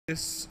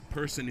This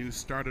person who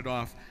started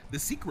off, the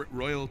secret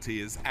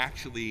royalty is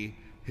actually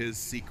his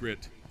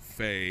secret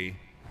Fey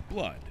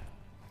blood.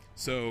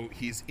 So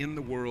he's in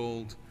the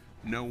world,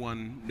 no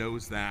one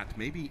knows that,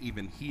 maybe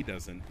even he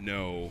doesn't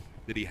know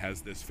that he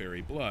has this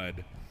fairy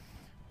blood.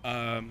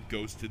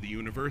 Goes to the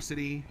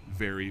university,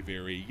 very,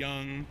 very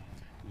young,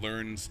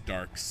 learns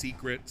dark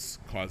secrets,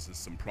 causes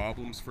some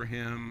problems for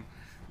him,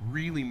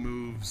 really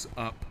moves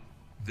up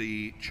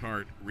the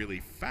chart really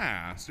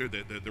fast, or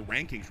the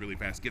rankings really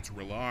fast, gets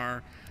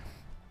Relar,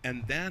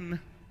 and then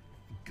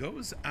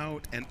goes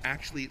out,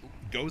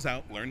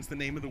 learns the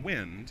name of the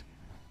wind,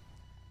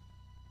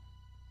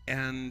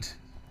 and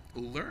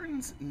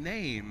learns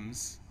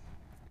names,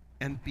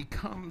 and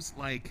becomes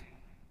like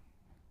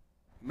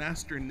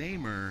Master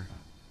Namer.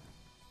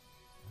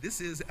 This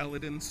is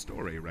Elodin's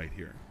story right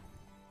here.